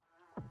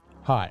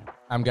Hi,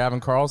 I'm Gavin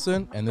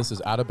Carlson, and this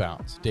is Out of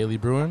Bounds, Daily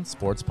Bruin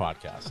Sports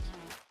Podcast.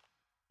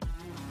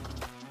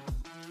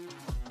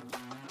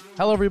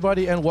 Hello,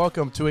 everybody, and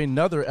welcome to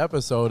another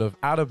episode of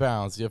Out of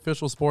Bounds, the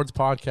official sports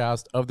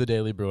podcast of the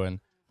Daily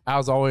Bruin.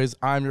 As always,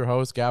 I'm your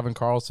host, Gavin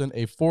Carlson,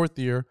 a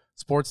fourth-year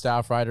sports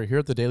staff writer here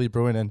at the Daily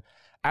Bruin, and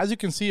as you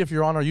can see, if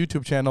you're on our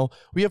YouTube channel,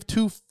 we have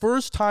two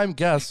first-time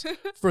guests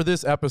for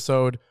this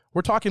episode.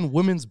 We're talking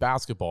women's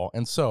basketball,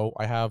 and so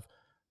I have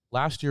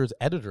last year's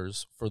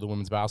editors for the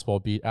women's basketball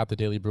beat at the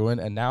Daily Bruin,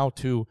 and now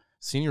two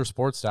senior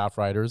sports staff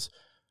writers.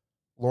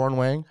 Lauryn,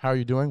 Wang, how are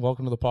you doing?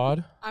 Welcome to the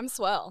pod. I'm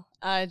swell.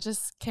 I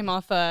just came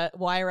off a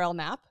YRL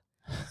nap.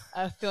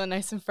 Feeling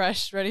nice and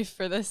fresh, ready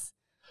for this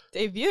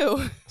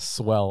debut.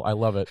 Swell. I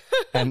love it.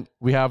 And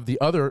we have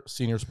the other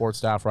senior sports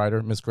staff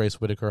writer, Miss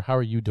Grace Whitaker. How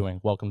are you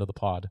doing? Welcome to the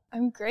pod.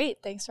 I'm great.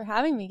 Thanks for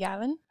having me,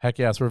 Gavin. Heck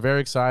yes. We're very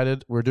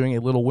excited. We're doing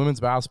a little women's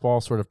basketball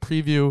sort of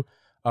preview.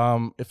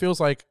 It feels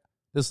like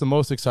this is the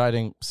most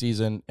exciting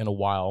season in a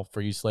while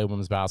for UCLA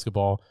women's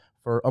basketball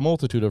for a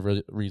multitude of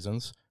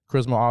reasons.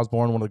 Charisma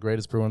Osborne, one of the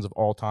greatest Bruins of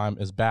all time,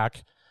 is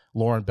back.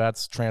 Lauryn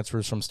Betts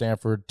transfers from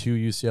Stanford to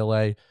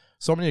UCLA.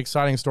 So many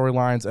exciting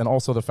storylines, and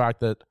also the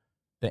fact that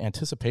the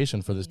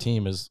anticipation for this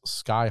team is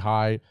sky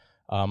high.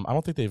 I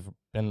don't think they've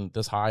been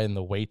this high in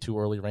the way too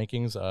early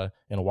rankings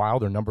in a while.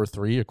 They're number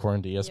 3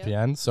 according to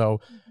ESPN. Yep. So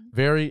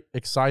very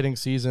exciting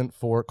season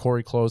for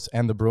Cori Close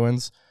and the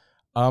Bruins.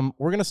 We're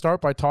going to start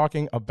by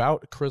talking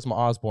about Charisma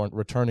Osborne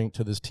returning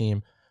to this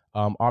team.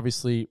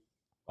 Obviously,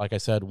 like I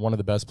said, one of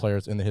the best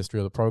players in the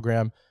history of the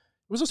program.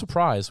 It was a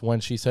surprise when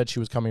she said she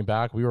was coming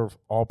back. We were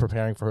all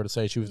preparing for her to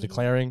say she was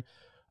declaring.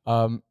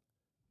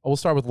 We'll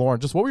start with Lauryn.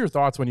 Just what were your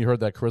thoughts when you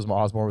heard that Charisma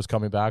Osborne was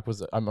coming back?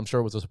 I'm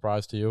sure it was a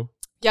surprise to you.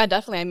 Yeah,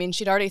 definitely. I mean,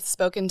 she'd already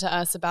spoken to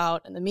us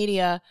in the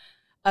media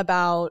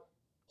about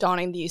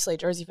donning the UCLA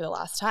jersey for the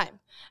last time.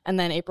 And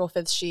then April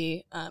 5th,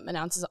 she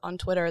announces on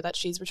Twitter that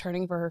she's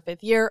returning for her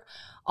 5th year.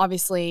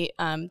 Obviously,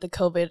 the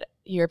COVID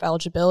year of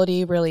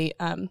eligibility really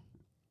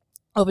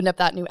opened up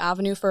that new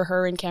avenue for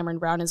her and Cameron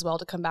Brown as well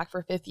to come back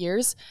for 5th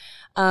years.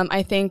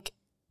 I think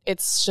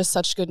it's just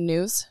such good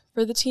news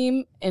for the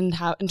team in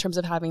terms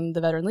of having the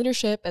veteran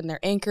leadership and their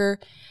anchor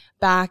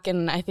back.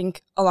 And I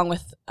think along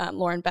with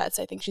Lauryn Betts,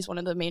 I think she's one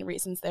of the main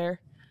reasons they're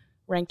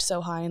ranked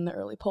so high in the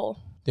early poll.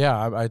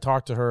 Yeah, I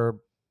talked to her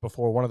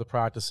before one of the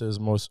practices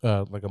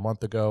like a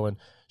month ago, and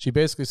she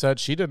basically said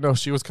she didn't know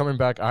she was coming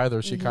back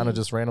either. She kind of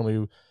just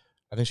randomly,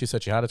 I think she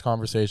said she had a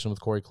conversation with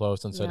Cori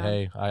Close and said,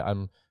 hey,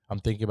 I'm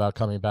thinking about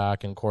coming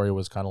back, and Cori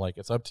was kind of like,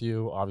 it's up to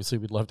you. Obviously,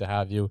 we'd love to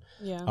have you.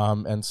 Yeah.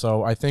 And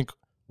so I think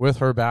with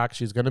her back,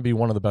 she's going to be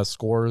one of the best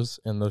scorers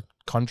in the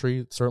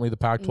country, certainly the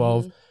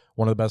Pac-12,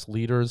 one of the best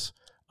leaders.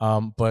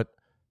 But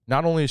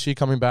not only is she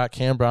coming back,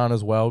 Cam Brown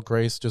as well.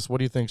 Grace, just what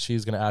do you think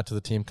she's going to add to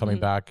the team coming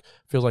back?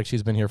 Feels like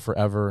she's been here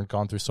forever and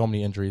gone through so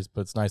many injuries,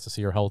 but it's nice to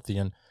see her healthy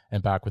and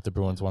back with the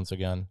Bruins once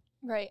again.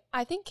 Right.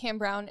 I think Cam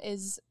Brown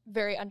is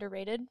very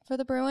underrated for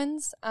the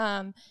Bruins.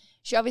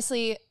 She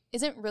obviously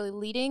isn't really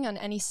leading on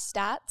any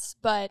stats,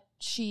 but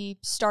she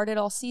started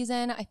all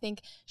season. I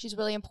think she's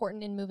really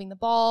important in moving the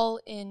ball,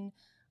 in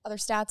other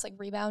stats like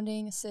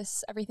rebounding,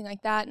 assists, everything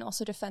like that, and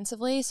also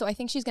defensively. So I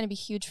think she's going to be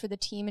huge for the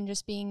team and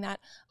just being that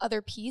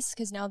other piece,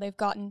 because now they've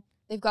got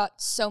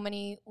so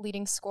many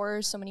leading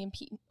scorers, so many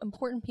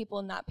important people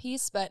in that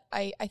piece. But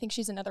I think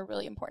she's another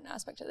really important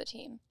aspect of the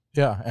team.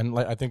 Yeah, and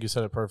I think you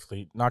said it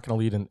perfectly. Not going to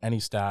lead in any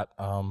stat,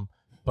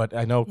 but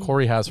I know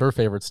Cori has her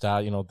favorite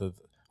stat. You know,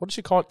 what does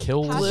she call it?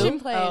 Passion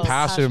plays. Oh,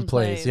 passion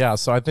plays. Yeah,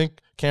 so I think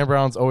Cam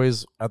Brown's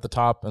always at the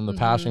top in the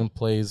passion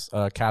plays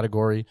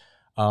category.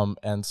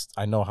 And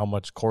I know how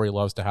much Cori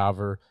loves to have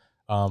her.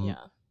 And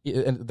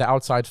the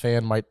outside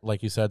fan might,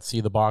 like you said, see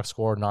the box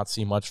score, not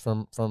see much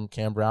from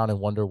Cam Brown and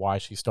wonder why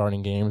she's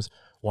starting games,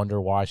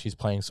 wonder why she's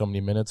playing so many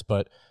minutes.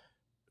 But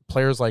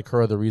players like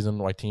her are the reason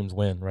why teams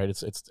win, right?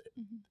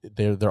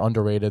 They're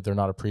underrated, they're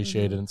not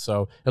appreciated. And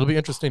so it'll be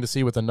interesting to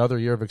see with another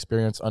year of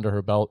experience under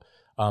her belt,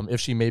 if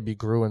she maybe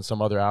grew in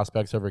some other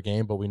aspects of her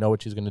game, but we know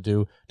what she's going to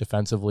do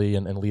defensively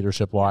and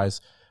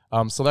leadership-wise.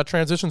 So that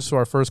transitions to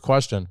our first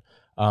question.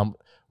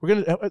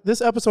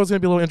 This episode is going to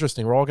be a little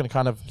interesting. We're all going to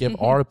kind of give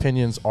our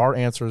opinions, our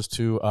answers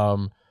to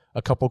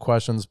a couple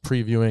questions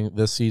previewing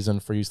this season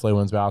for UCLA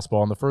women's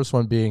basketball. And the first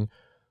one being,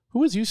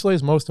 who is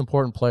UCLA's most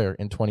important player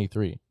in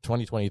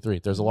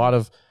 2023? There's a lot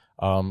of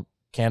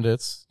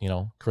candidates,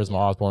 Charisma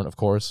Osborne, of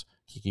course,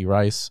 Kiki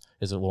Rice.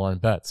 Is it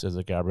Lauryn Betts? Is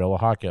it Gabriela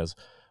Jaquez?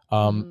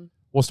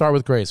 We'll start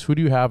with Grace. Who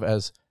do you have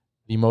as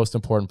the most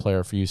important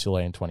player for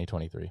UCLA in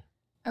 2023?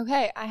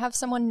 Okay, I have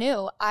someone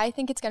new. I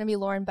think it's going to be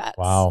Lauryn Betts.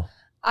 Wow.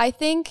 I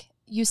think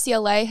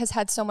UCLA has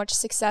had so much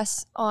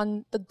success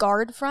on the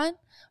guard front,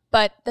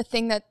 but the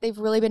thing that they've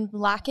really been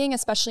lacking,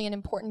 especially in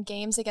important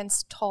games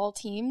against tall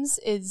teams,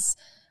 is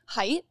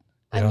height.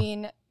 Yeah. I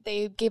mean,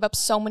 they gave up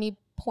so many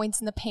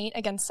points in the paint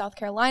against South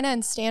Carolina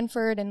and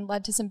Stanford and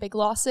led to some big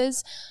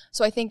losses.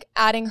 So I think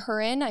adding her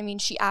in, I mean,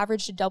 she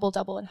averaged a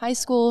double-double in high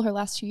school. Her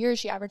last 2 years,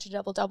 she averaged a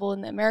double-double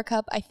in the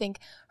AmeriCup. I think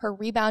her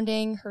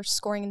rebounding, her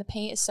scoring in the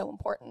paint is so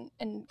important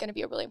and going to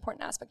be a really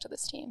important aspect of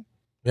this team.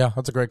 Yeah,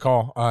 that's a great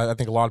call. I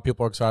think a lot of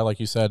people are excited, like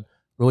you said,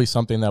 really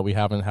something that we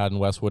haven't had in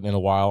Westwood in a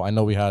while. I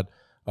know we had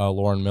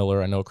Lauryn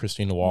Miller. I know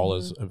Christina Wall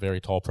is a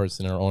very tall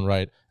person in her own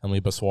right, Emily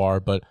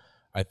Bassoir, but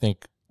I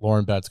think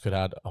Lauren Betts could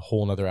add a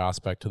whole nother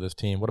aspect to this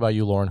team. What about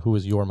you, Lauren? Who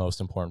is your most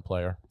important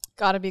player?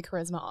 Gotta be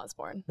Charisma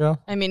Osborne. Yeah.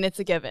 I mean, it's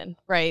a given,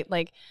 right?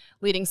 Like,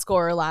 leading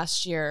scorer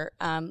last year,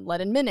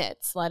 led in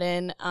minutes, led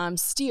in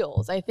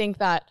steals. I think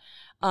that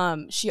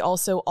she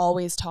also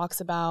always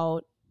talks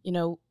about,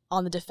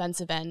 on the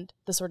defensive end,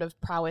 the sort of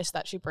prowess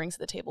that she brings to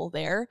the table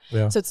there.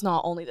 Yeah. So it's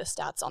not only the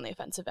stats on the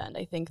offensive end.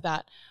 I think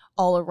that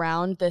all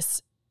around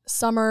this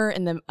summer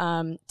in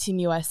the Team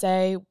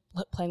USA,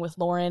 playing with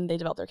Lauryn, they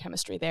developed their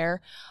chemistry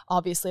there.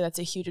 Obviously, that's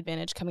a huge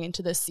advantage coming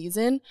into this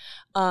season.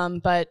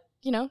 But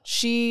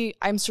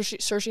I'm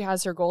sure she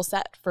has her goal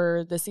set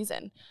for this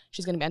season.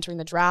 She's going to be entering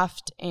the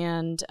draft,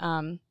 and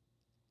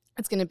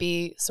it's going to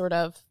be sort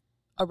of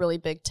a really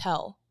big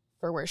tell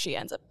for where she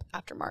ends up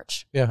after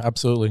March. Yeah,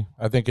 absolutely.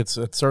 I think it's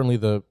certainly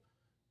the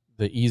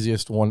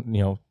easiest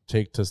one,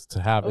 take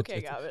to have.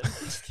 Okay, Gavin.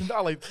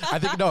 Not like I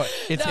think no.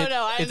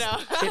 I know.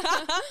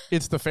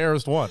 It's the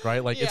fairest one,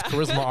 right? Like it's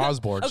Charisma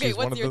Osborne. Okay, She's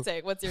what's your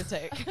take? What's your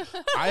take?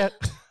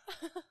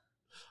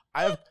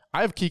 I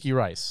have Kiki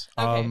Rice.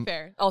 Okay,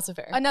 fair. Also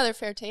fair. Another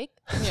fair take.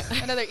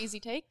 Yeah. Another easy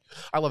take.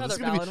 I love this.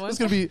 This is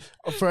gonna be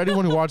for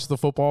anyone who watched the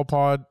football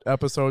pod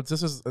episodes.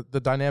 This is the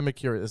dynamic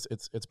here.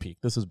 It's peak.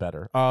 This is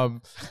better. Oh,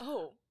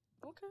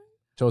 okay.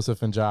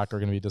 Joseph and Jack are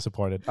gonna be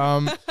disappointed.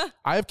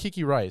 I have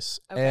Kiki Rice,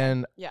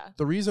 and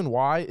the reason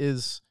why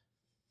is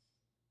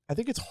I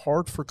think it's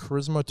hard for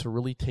Charisma to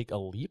really take a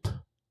leap.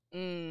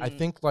 I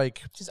think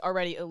she's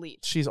already elite.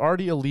 She's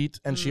already elite,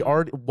 and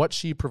what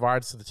she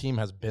provides to the team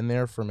has been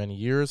there for many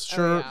years.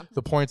 Sure,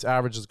 the points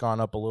average has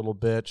gone up a little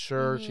bit.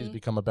 Sure, she's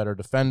become a better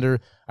defender.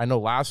 I know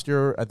last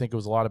year I think it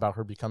was a lot about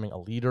her becoming a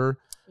leader.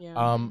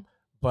 Yeah.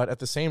 But at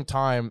the same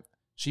time,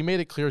 she made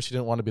it clear she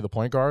didn't want to be the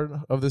point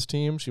guard of this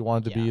team. She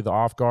wanted to be the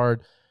off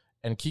guard.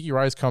 And Kiki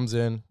Rice comes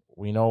in.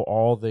 We know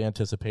all the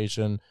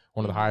anticipation.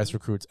 One of the highest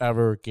recruits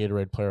ever,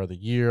 Gatorade Player of the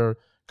Year.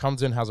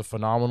 Comes in, has a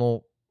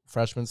phenomenal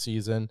freshman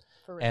season.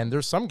 And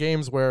there's some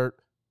games where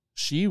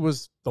she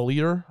was the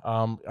leader.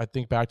 I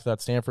think back to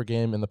that Stanford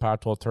game in the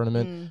Pac-12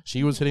 tournament.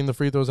 She was hitting the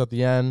free throws at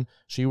the end.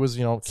 She was,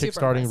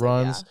 kickstarting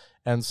runs.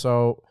 Yeah. And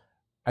so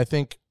I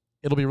think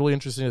it'll be really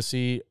interesting to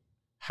see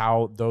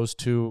how those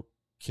two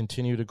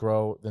continue to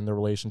grow in their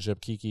relationship,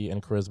 Kiki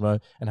and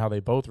Charisma, and how they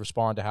both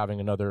respond to having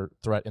another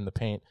threat in the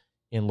paint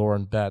in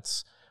Lauren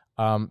Betts.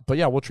 But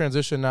yeah, we'll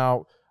transition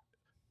now.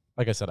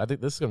 Like I said, I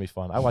think this is going to be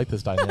fun. I like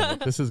this dynamic.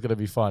 This is going to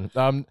be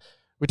fun.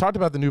 We talked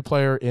about the new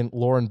player in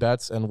Lauren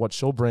Betts and what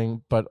she'll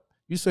bring, but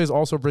UCLA is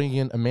also bringing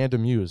in Amanda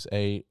Muse,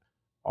 a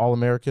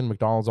All-American,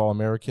 McDonald's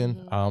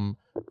All-American,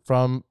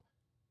 from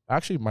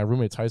actually my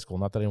roommate's high school.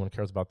 Not that anyone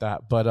cares about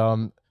that, but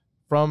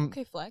from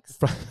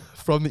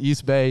the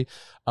East Bay.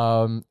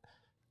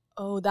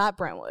 That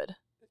Brentwood.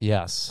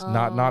 Yes,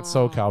 not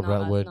SoCal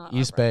Brentwood,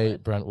 East Bay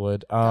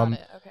Brentwood. Got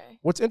it. Okay.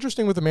 What's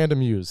interesting with Amanda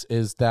Muse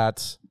is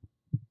that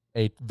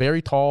a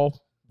very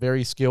tall,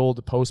 very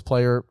skilled post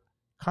player,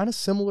 kind of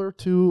similar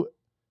to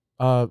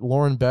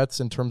Lauren Betts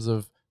in terms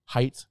of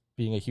height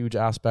being a huge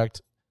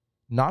aspect.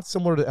 Not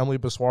similar to Emily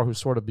Bassoir, who's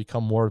sort of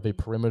become more of a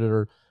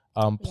perimeter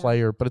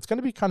player. But it's going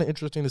to be kind of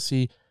interesting to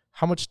see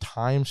how much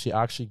time she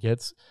actually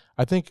gets.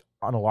 I think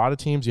on a lot of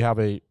teams, you have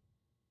a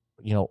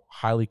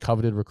highly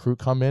coveted recruit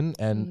come in,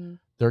 and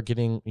they're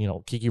getting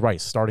Kiki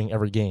Rice starting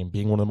every game,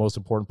 being one of the most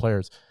important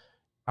players.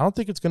 I don't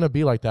think it's going to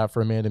be like that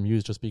for Amanda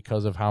Muse just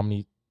because of how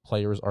many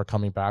players are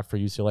coming back for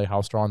UCLA,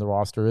 how strong the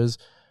roster is.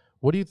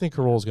 What do you think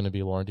her role is going to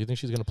be, Lauren? Do you think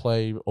she's going to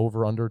play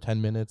under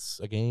 10 minutes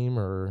a game,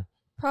 or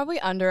probably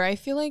under? I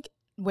feel like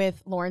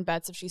with Lauren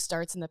Betts, if she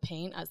starts in the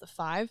paint as the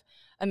 5,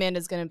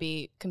 Amanda's going to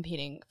be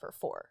competing for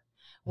 4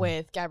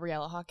 with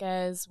Gabriela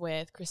Jaquez,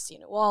 with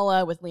Christina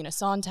Walla, with Lena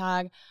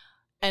Sontag.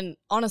 And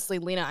honestly,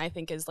 Lena, I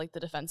think, is like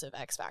the defensive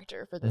X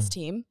factor for this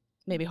team.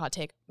 Maybe hot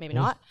take, maybe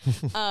not.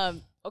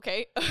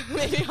 Okay,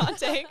 maybe hot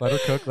take. Let her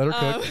cook.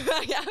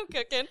 Yeah, I'm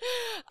cooking.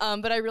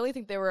 But I really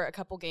think there were a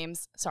couple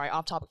games,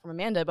 off topic from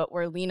Amanda, but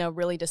where Lena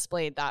really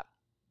displayed that,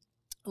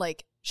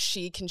 like,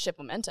 she can ship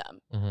momentum,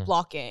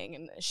 blocking,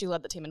 and she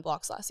led the team in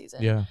blocks last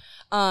season. Yeah.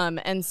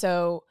 And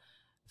so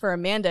for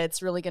Amanda,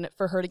 it's really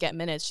for her to get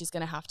minutes, she's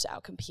gonna have to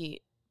outcompete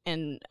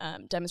and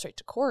demonstrate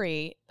to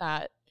Cori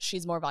that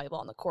she's more valuable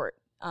on the court.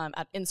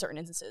 In certain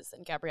instances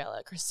than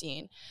Gabriella,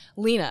 Christine,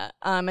 Lena.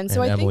 And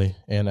so I think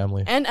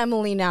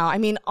Emily now. I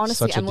mean,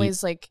 honestly,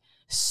 Emily's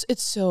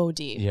it's so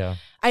deep. Yeah.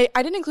 I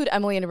didn't include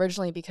Emily in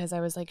originally because I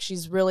was like,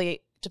 she's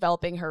really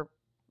developing her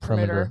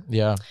perimeter.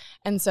 Yeah.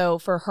 And so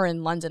for her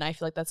in London, I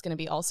feel like that's going to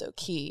be also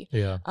key.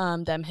 Yeah.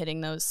 Them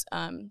hitting those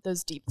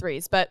deep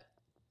threes. But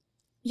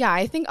yeah,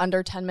 I think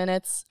under 10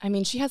 minutes, I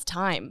mean, she has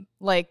time.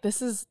 Like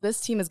this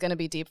team is going to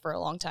be deep for a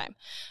long time.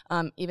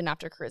 Even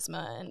after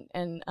Charisma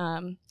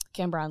and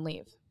Cam Brown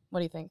leave.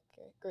 What do you think,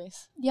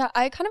 Grace? Yeah,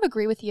 I kind of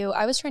agree with you.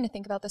 I was trying to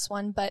think about this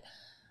one, but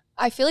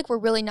I feel like we're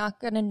really not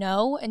going to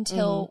know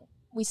until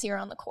we see her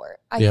on the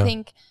court. I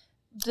think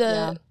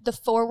the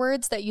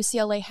forwards that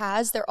UCLA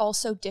has, they're all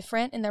so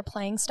different in their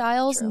playing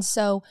styles. True. And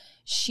so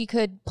she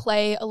could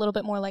play a little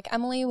bit more like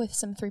Emily with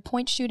some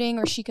 3-point shooting,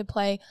 or she could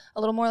play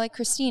a little more like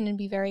Christine and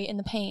be very in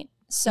the paint.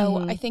 So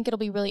I think it'll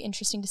be really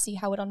interesting to see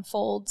how it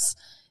unfolds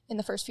in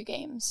the first few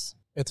games.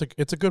 It's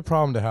a good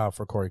problem to have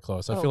for Cori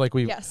Close. I feel like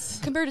we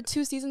compared to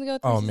 2 seasons ago.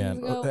 3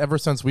 seasons ago. Ever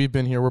since we've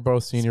been here, we're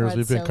both seniors.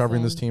 We've been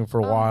covering this team for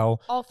a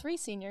while. All 3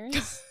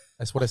 seniors.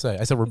 That's what I say.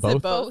 I said we're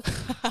both.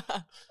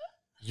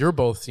 You're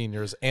both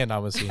seniors, and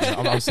I'm a senior.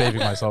 I'm saving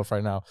myself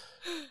right now.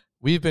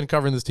 We've been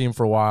covering this team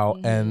for a while,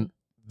 and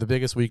the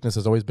biggest weakness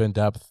has always been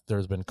depth.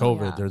 There's been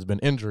COVID. There's been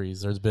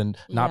injuries. There's been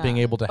not being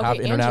able to have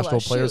international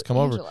players come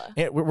over.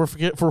 And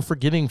we're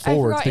forgetting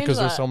forwards because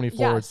there's so many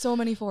forwards. Yeah, so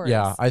many forwards.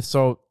 Yeah,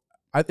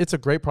 it's a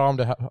great problem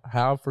to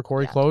have for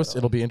Cori Close. Totally.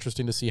 It'll be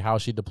interesting to see how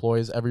she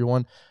deploys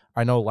everyone.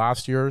 I know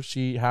last year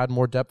she had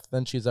more depth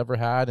than she's ever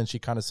had, and she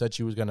kind of said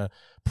she was going to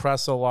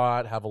press a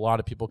lot, have a lot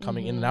of people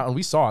coming in and out. And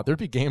we saw it. There'd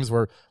be games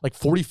where like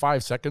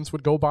 45 seconds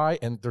would go by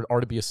and there'd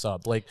already be a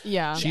sub. Like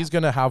she's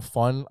going to have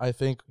fun, I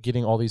think,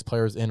 getting all these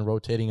players in,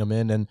 rotating them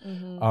in.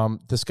 And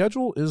the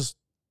schedule is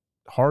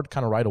hard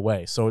kind of right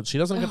away. So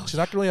she's not going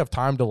to really have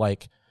time to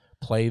like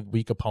play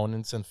weak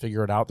opponents and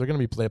figure it out. They're going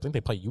to be I think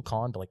they play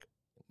UConn to like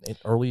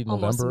early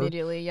almost November.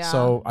 Immediately, yeah.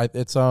 So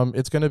it's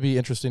going to be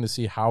interesting to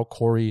see how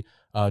Cori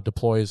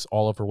deploys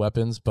all of her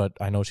weapons, but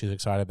I know she's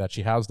excited that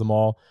she has them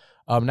all.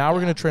 Now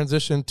we're going to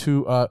transition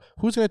to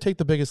who's going to take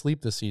the biggest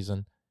leap this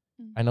season.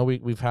 I know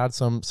we've had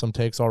some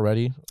takes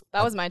already.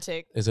 That was my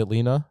take. Is it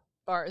Lena?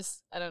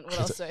 Bars. I don't. What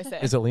else do I say?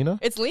 Is it Lena?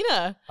 It's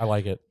Lena. I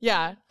like it.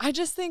 Yeah. I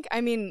just think.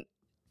 I mean,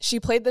 she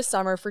played this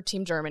summer for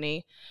Team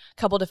Germany, a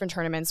couple different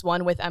tournaments,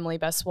 one with Emily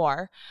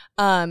Bessoir.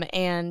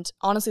 And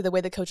honestly, the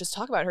way the coaches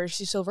talk about her,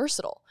 she's so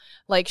versatile.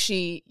 Like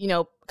she,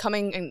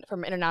 coming in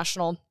from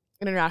international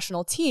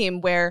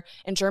team where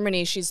in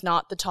Germany, she's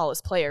not the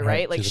tallest player,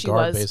 right? Like she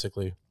was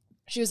basically.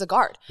 She was a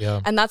guard. Yeah.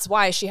 And that's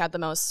why she had the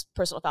most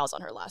personal fouls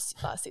on her last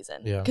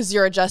season. Yeah. Because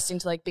you're adjusting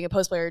to like being a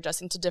post player,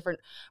 adjusting to different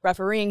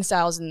refereeing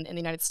styles in the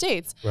United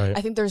States. Right. I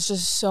think there's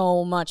just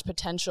so much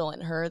potential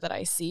in her that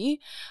I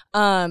see.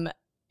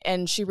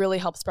 And she really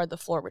helped spread the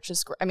floor, which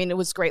is, it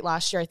was great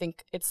last year. I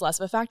think it's less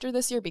of a factor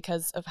this year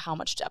because of how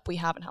much depth we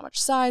have and how much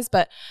size.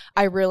 But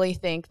I really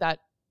think that,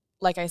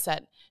 like I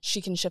said, she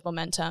can shift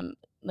momentum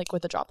like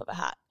with the drop of a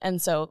hat. And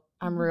so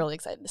I'm really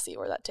excited to see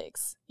where that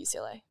takes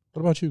UCLA.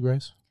 What about you,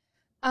 Grace?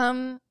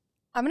 I'm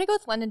going to go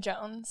with London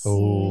Jones.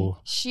 Oh.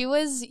 She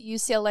was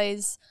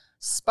UCLA's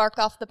spark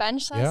off the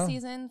bench last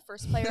season,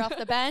 first player off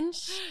the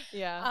bench.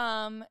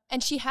 Yeah.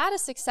 And she had a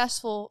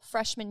successful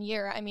freshman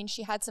year. I mean,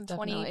 she had some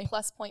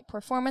 20-plus point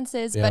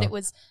performances, but it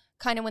was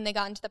kind of when they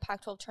got into the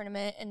Pac-12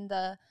 tournament and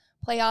the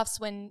playoffs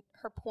when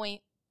her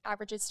point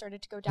averages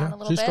started to go down a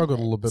little bit. She struggled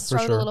a little bit, for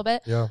sure. A little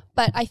bit. Yeah.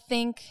 But I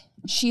think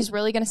she's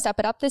really going to step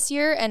it up this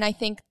year, and I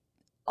think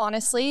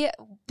honestly,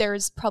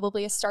 there's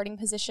probably a starting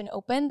position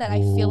open that I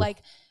feel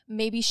like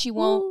maybe she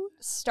won't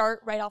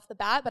start right off the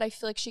bat, but I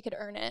feel like she could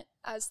earn it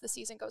as the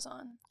season goes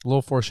on. A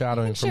little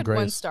foreshadowing from Grace.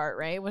 One start,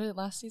 right? What did it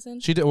last season?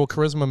 She did. Well,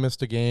 Charisma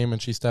missed a game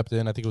and she stepped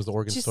in. I think it was the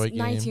Oregon State game.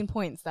 19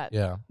 points.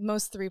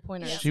 Most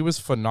 3-pointers. She was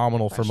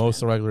phenomenal for most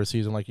of the regular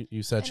season. Like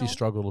you said, she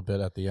struggled a bit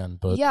at the end.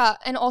 But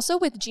and also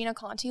with Gina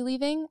Conti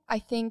leaving, I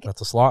think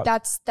that's a slot.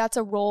 That's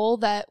a role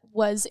that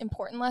was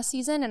important last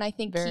season, and I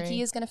think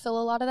Kiki is going to fill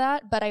a lot of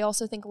that. But I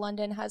also think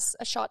London has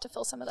a shot to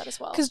fill some of that as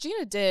well. Because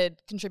Gina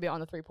did contribute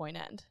on the 3-point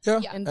end.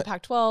 Yeah. In the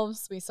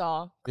Pac-12s, we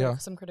saw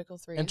some critical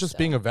threes. And just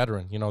being a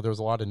veteran, there was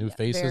a lot of new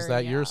faces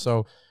that year.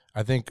 So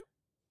I think,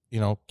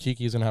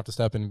 Kiki's going to have to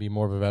step in and be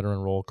more of a veteran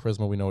role.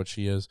 Charisma, we know what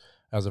she is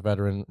as a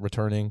veteran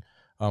returning.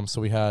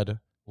 So we had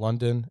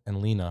London and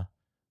Lena.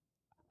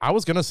 I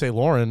was going to say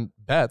Lauryn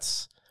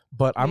Betts,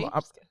 but I'm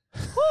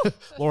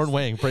Lauryn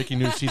Wang, breaking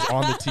news. She's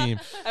on the team.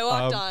 I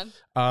walked on.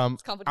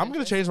 I'm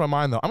going to change my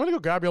mind, though. I'm going to go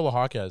Gabriela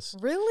Jaquez.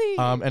 Really?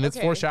 And it's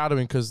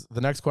foreshadowing because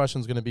the next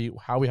question is going to be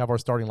how we have our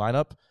starting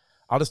lineup.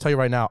 I'll just tell you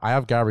right now, I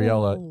have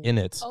Gabriela in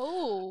it.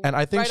 Oh. And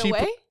I think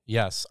away?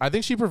 Yes. I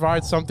think she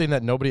provides something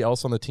that nobody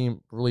else on the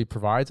team really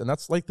provides, and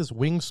that's like this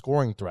wing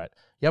scoring threat.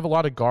 You have a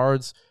lot of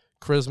guards,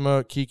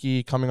 Charisma,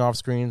 Kiki coming off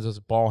screens as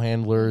ball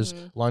handlers.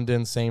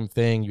 London, same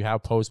thing. You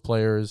have post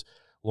players,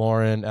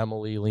 Lauryn,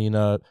 Emily,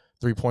 Lena,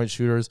 3-point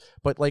shooters.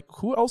 But, like,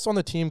 who else on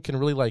the team can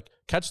really, like,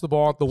 catch the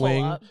ball at the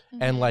wing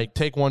and, like,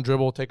 take one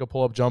dribble, take a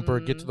pull-up jumper,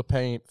 get to the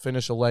paint,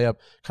 finish a layup,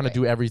 kind of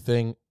do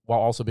everything while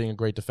also being a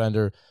great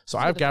defender. So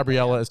I have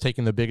Gabriela as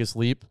taking the biggest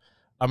leap.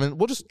 I mean,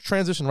 we'll just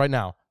transition right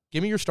now.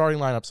 Give me your starting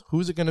lineups.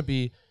 Who's it going to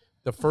be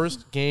the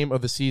first game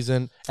of the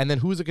season? And then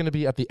who's it going to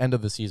be at the end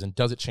of the season?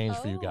 Does it change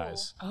for you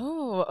guys?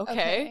 Oh,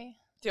 okay.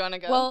 Do you want to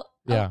go?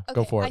 Well,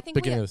 go for it. I think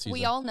beginning of the season.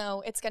 We all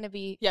know it's going to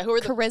be who are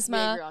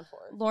Charisma,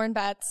 Lauryn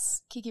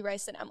Betts, Kiki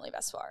Rice, and Emily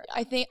Bessoir.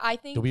 I think.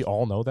 Do we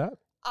all know that?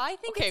 I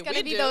think it's going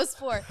to be those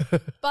four.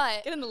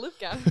 But get in the loop,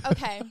 Gavin.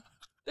 Okay.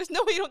 There's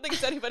no way you don't think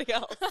it's anybody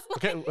else.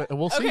 Okay,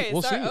 we'll see.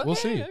 We'll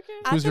see. Okay.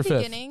 Who's your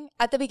fifth?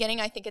 at the beginning,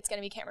 I think it's going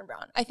to be Cameron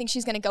Brown. I think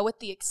she's going to go with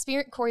the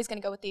experience. Cori's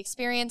going to go with the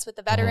experience, with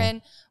the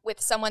veteran,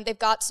 with someone. They've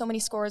got so many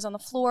scorers on the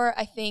floor.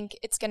 I think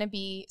it's going to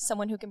be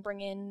someone who can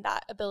bring in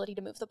that ability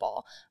to move the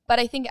ball. But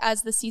I think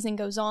as the season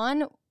goes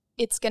on,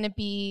 it's going to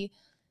be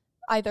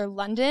either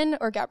London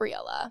or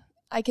Gabriella.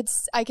 I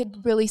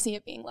could really see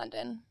it being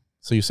London.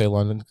 So you say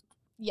London?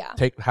 Yeah.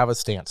 Have a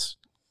stance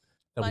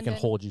that London. we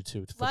can hold you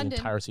to for London. the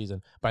entire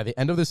season. By the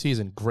end of the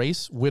season,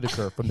 Grace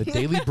Whitaker from the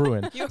Daily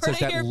Bruin says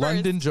that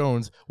London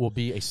Jones will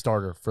be a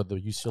starter for the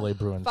UCLA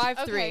Bruins.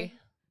 5'3". Okay.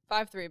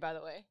 5'3", by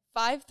the way.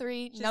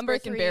 5'3", She's number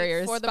breaking 3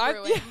 barriers. for the 5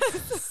 Bruins.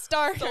 Yes.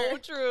 Starter. So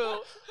true.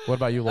 What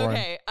about you, Lauryn?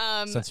 Okay.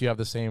 Since you have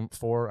the same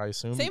 4, I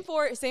assume? Same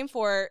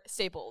four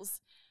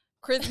staples.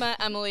 Charisma,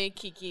 Emily,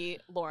 Kiki,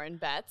 Lauryn,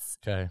 Betts.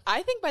 Okay.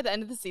 I think by the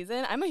end of the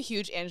season, I'm a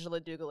huge Angela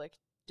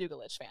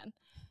Dugalich fan.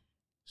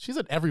 She's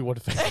an everyone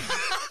fan.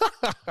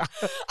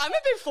 I'm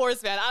a big Force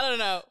fan. I don't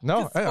know.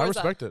 No, I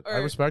respect it. I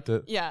respect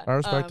it. Yeah. I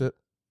respect it.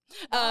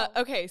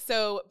 Okay,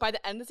 so by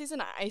the end of the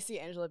season, I see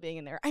Angela being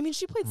in there. I mean,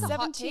 she played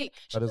 17. She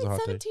That is a played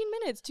hot 17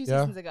 minutes 2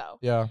 seasons ago.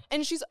 Yeah.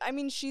 And she's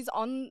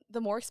on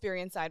the more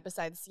experienced side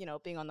besides,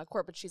 being on the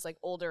court, but she's like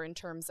older in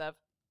terms of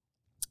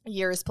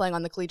years playing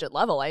on the collegiate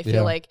level. I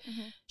feel like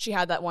she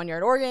had that 1 year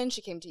at Oregon.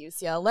 She came to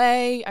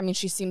UCLA. I mean,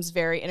 she seems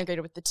very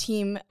integrated with the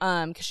team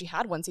because she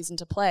had 1 season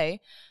to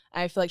play.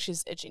 I feel like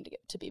she's itching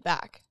to be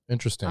back.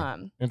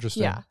 Interesting.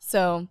 Interesting. Yeah.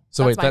 So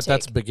wait, that's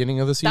that's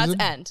beginning of the season?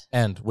 That's end.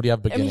 End. What do you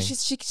have beginning? I mean,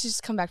 she's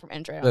just come back from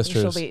injury. I don't That's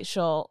think true.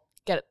 she'll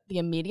get the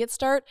immediate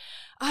start.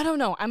 I don't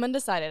know. I'm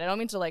undecided. I don't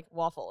mean to like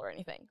waffle or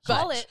anything.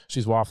 Call it.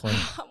 She's waffling.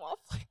 I'm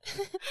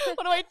waffling.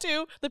 What do I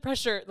do? The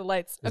pressure, the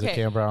lights. Is it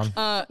Cam Brown?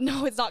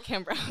 No, it's not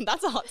Cam Brown.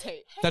 That's a hot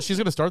take. That she's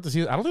going to start the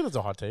season? I don't think that's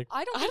a hot take.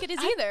 I don't think it is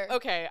either.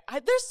 Okay.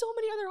 There's so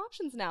many other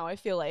options now, I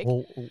feel like.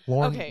 Well,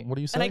 Lauryn, okay. what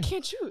do you say? And I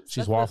can't choose.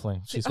 She's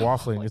waffling. She's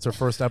waffling. It's her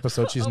first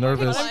episode. She's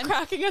nervous. God, I'm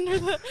cracking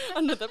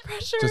under the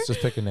pressure.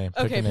 Just pick a name.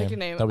 Pick a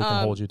name that we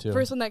can hold you to.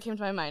 First one that came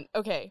to my mind.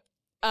 Okay.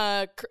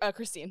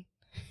 Christine.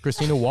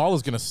 Christina Wall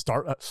is going to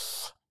start.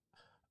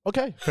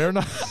 Okay, fair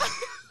enough.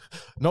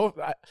 No,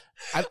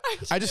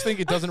 I just think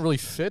it doesn't really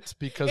fit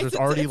because there's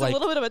already it's a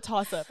little bit of a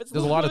toss-up. There's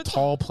a lot of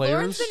tall players.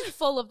 Lauren's been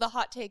full of the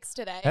hot takes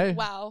today. Hey,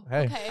 wow.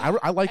 Hey, okay.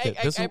 I like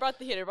it. I brought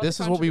the heater. This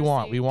is what we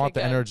want. We want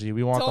the energy.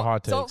 We want the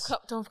hot takes.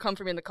 Don't come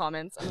for me in the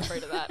comments. I'm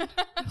afraid of that.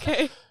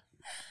 Okay.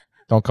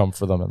 Don't come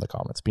for them in the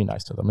comments. Be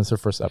nice to them. It's their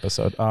first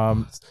episode.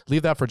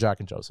 Leave that for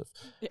Jack and Joseph.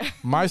 Yeah.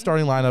 My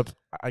starting lineup,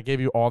 I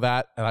gave you all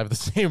that, and I have the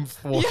same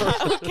 4. Yeah,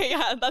 okay,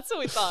 yeah, that's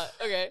what we thought.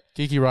 Okay.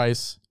 Kiki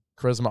Rice,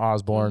 Charisma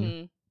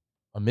Osborne,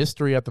 a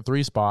mystery at the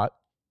 3 spot,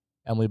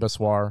 Emily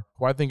Bessoir,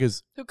 who I think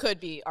is who could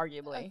be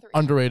arguably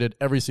underrated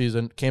every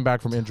season. Came back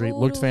from injury,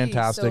 looked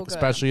fantastic,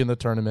 especially in the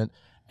tournament.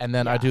 And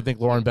then I do think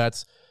Lauryn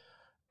Betts,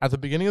 at the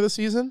beginning of the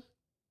season,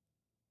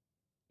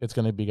 it's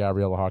going to be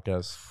Gabriela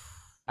Jaquez.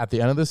 At the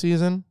end of the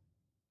season,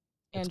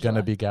 it's going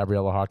to be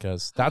Gabriela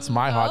Jaquez. That's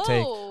my hot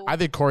take. I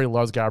think Cori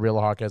loves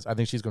Gabriela Jaquez. I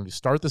think she's going to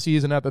start the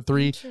season at the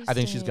 3. I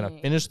think she's going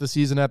to finish the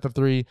season at the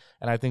 3.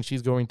 And I think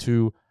she's going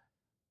to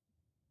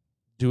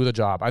do the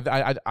job. I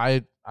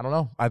don't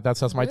know.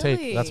 That's my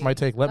take. That's my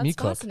take. Let me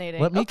cook.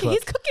 Let me cook.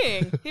 He's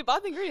cooking. He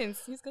bought the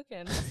ingredients. He's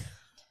cooking.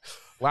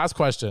 Last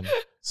question.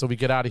 So we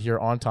get out of here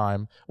on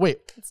time.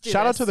 Wait,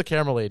 shout out to the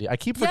camera lady. I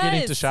keep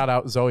forgetting to shout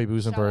out Zoe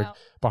Busenberg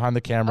behind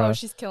the camera. Oh,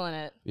 she's killing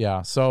it.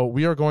 Yeah. So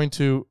we are going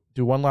to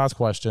do one last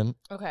question.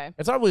 Okay.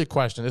 It's not really a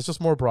question. It's just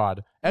more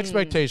broad.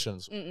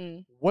 Expectations.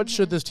 What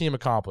should this team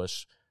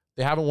accomplish?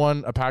 They haven't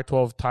won a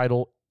Pac-12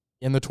 title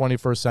in the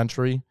 21st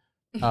century.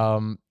 They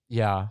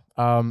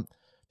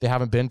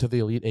haven't been to the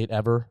Elite 8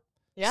 ever.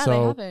 Yeah, they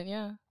haven't,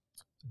 yeah.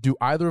 Do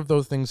either of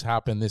those things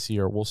happen this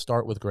year? We'll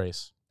start with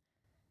Grace.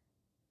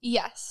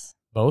 Yes.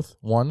 Both?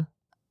 One?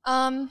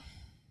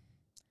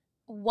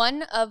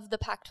 One of the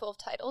Pac-12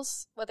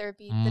 titles, whether it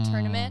be the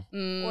tournament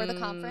or the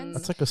conference.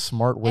 That's like a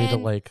smart way to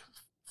like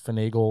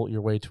finagle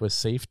your way to a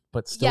safe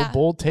but still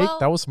bold take.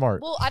 That was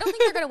smart. Well, I don't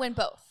think they're going to win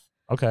both.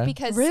 Okay.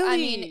 Because, I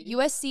mean,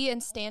 USC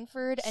and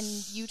Stanford and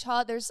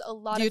Utah, there's a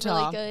lot of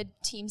really good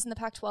teams in the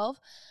Pac-12.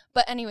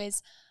 But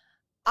anyways,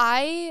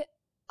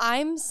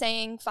 I'm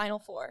saying Final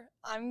Four.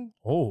 I'm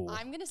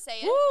going to say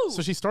it. Woo!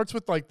 So she starts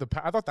with like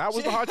I thought that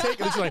was the hot take,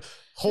 and then she's like,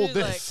 hold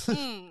this. Like,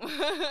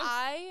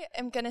 I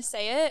am going to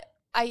say it.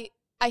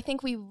 I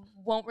think we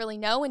won't really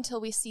know until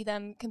we see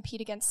them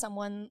compete against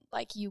someone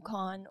like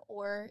UConn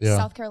or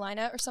South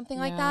Carolina or something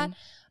like that.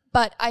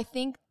 But I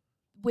think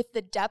with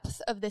the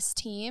depth of this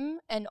team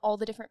and all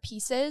the different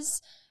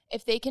pieces,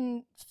 if they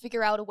can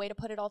figure out a way to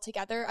put it all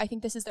together, I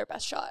think this is their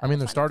best shot. I mean,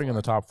 they're starting in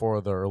the top 4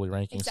 of the early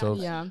rankings.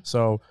 Exactly.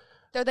 So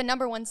they're the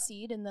number 1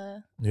 seed in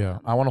the. Yeah,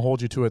 I want to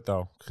hold you to it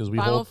though, because we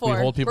hold people.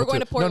 We're going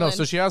to Portland. No.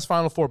 So she has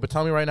Final Four, but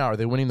tell me right now, are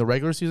they winning the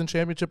regular season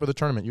championship or the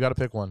tournament? You got to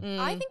pick one.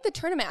 I think the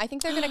tournament. I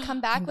think they're going to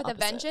come back with a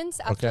vengeance.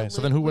 After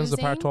so then who wins the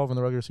Pac-12 in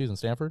the regular season?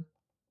 Stanford.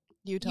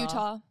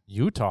 Utah.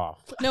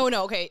 No.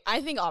 Okay. I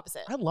think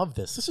opposite. I love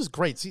this. This is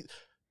great. See,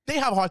 they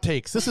have hot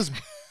takes. This is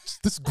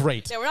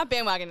great. Yeah, we're not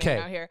bandwagoning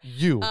out here.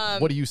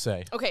 What do you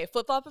say? Okay,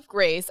 flip-flop of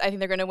Grace. I think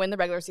they're going to win the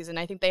regular season.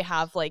 I think they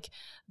have like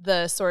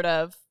the sort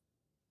of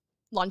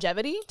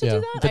longevity to Yeah,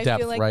 do that. the I depth,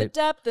 feel like right? the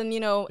depth, and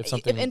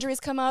if injuries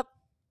come up,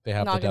 they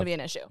have not the going to depth.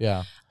 be an issue.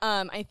 Yeah.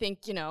 I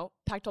think,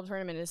 Pac-12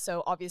 tournament is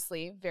so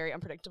obviously very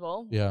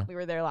unpredictable. Yeah. We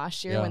were there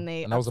last year when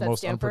they and that was the most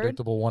Stanford.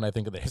 unpredictable one, I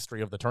think, in the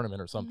history of the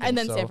tournament or something. And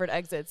then so, Stanford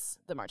exits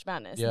the March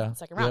Madness in the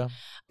second Yeah.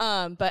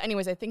 round. But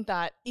anyways, I think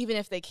that even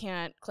if they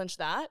can't clinch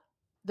that,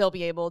 they'll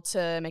be able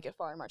to make it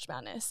far in March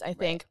Madness. I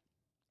think.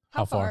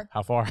 How far?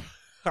 How far?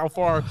 How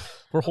far?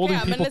 We're holding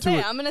people to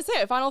it. I'm going to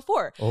say it. Final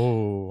Four.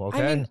 Oh,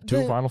 okay. I mean,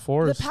 Two Final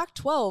Fours. The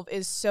Pac-12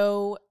 is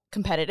so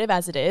competitive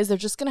as it is. They're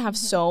just going to have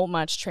so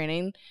much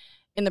training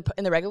in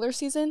the regular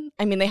season.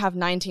 I mean, they have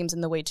 9 teams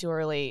in the way too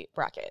early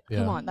bracket. Yeah.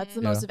 Come on, that's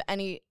the most of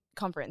any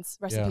conference.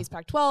 Rest in peace,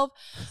 Pac-12.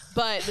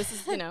 But this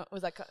is,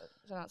 was that? Did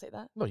I not say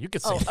that? No, you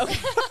could say. Oh, okay.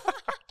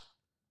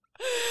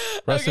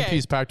 Rest in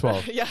peace,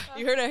 Pac-12. Yeah,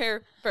 you heard it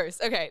here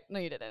first. Okay, no,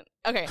 you didn't.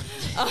 Okay,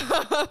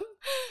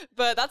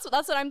 but that's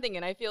what I'm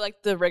thinking. I feel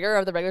like the rigor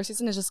of the regular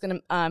season is just going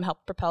to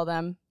help propel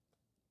them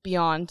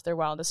beyond their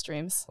wildest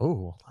dreams.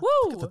 Oh,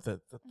 woo!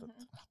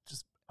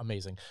 Just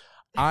amazing.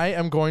 I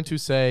am going to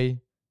say,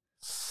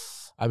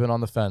 I've been on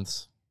the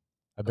fence.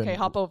 Okay,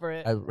 hop over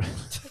it.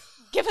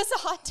 Give us a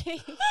hot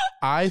take.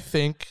 I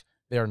think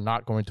they are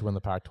not going to win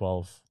the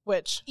Pac-12.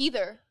 Which?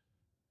 Either.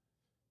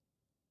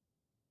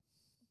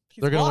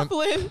 They're going to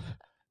win.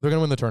 They're going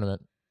to win the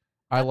tournament.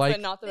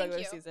 But not the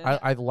regular season.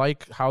 I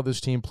like how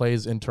this team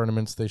plays in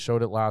tournaments. They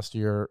showed it last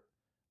year.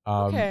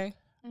 Okay.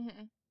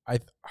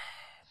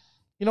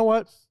 You know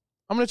what?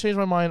 I'm going to change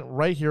my mind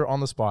right here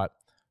on the spot.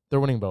 They're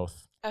winning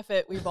both. F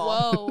it, we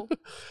ball. Whoa.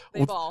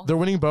 They ball. They're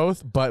winning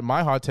both, but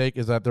my hot take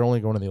is that they're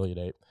only going to the Elite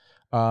Eight.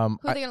 Who are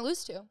they going to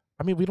lose to?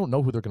 I mean, we don't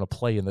know who they're going to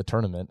play in the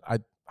tournament.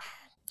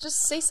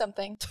 Just say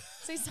something.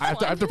 Say I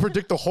have to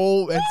predict the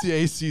whole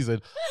NCAA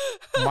season.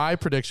 My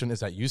prediction is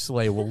that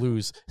UCLA will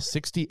lose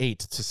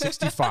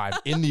 68-65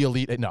 in the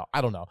Elite Eight. No,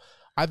 I don't know.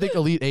 I think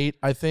Elite Eight.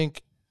 I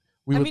think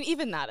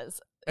even that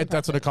is.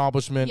 That's an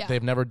accomplishment. Yeah.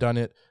 They've never done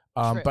it.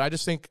 But I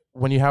just think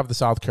when you have the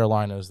South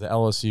Carolinas, the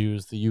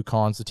LSUs, the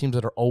UConns, the teams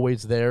that are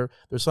always there,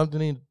 there's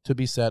something to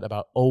be said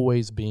about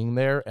always being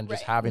there and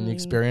just having the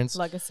experience.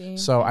 Legacy.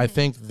 So I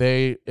think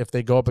if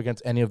they go up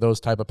against any of those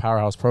type of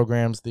powerhouse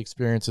programs, the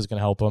experience is going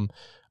to help them.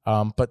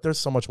 But there's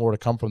so much more to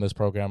come from this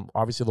program.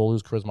 Obviously, they'll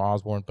lose Charisma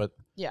Osborne, but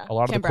a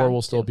lot of the core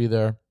will still be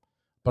there.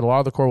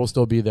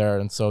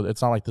 And so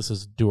it's not like this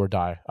is do or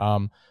die.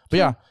 But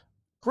yeah.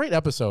 Great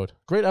episode.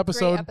 Great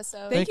episode.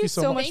 Thank you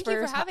so much Thank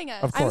you for having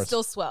us. Of course. I'm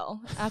still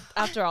swell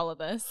after all of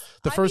this.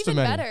 The first of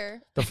many.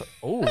 Better.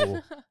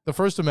 The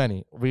first of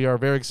many. We are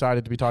very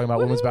excited to be talking about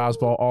women's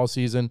basketball all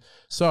season.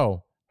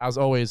 So, as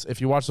always, if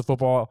you watch the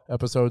football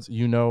episodes,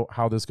 you know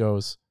how this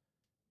goes.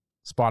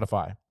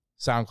 Spotify,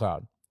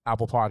 SoundCloud,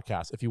 Apple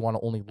Podcasts, if you want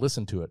to only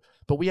listen to it.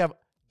 But we have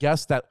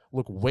guests that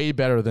look way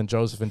better than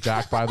Joseph and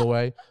Jack, by the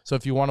way. So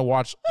if you want to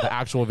watch the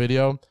actual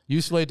video,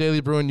 UCLA Daily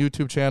Bruin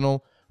YouTube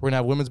channel. We're going to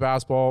have women's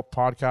basketball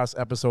podcast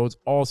episodes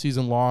all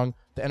season long.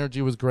 The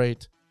energy was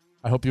great.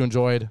 I hope you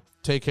enjoyed.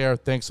 Take care.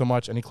 Thanks so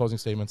much. Any closing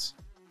statements?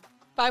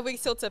 5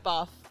 weeks till tip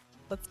off.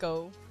 Let's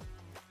go.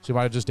 She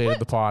might have just dated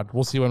the pod.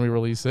 We'll see when we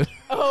release it.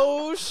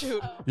 Oh,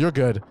 shoot. You're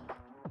good.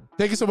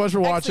 Thank you so much for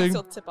watching.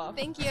 Till tip off.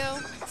 Thank you.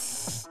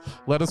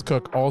 Let us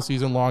cook all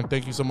season long.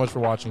 Thank you so much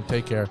for watching.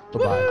 Take care.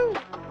 Bye-bye.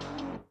 Woo-hoo.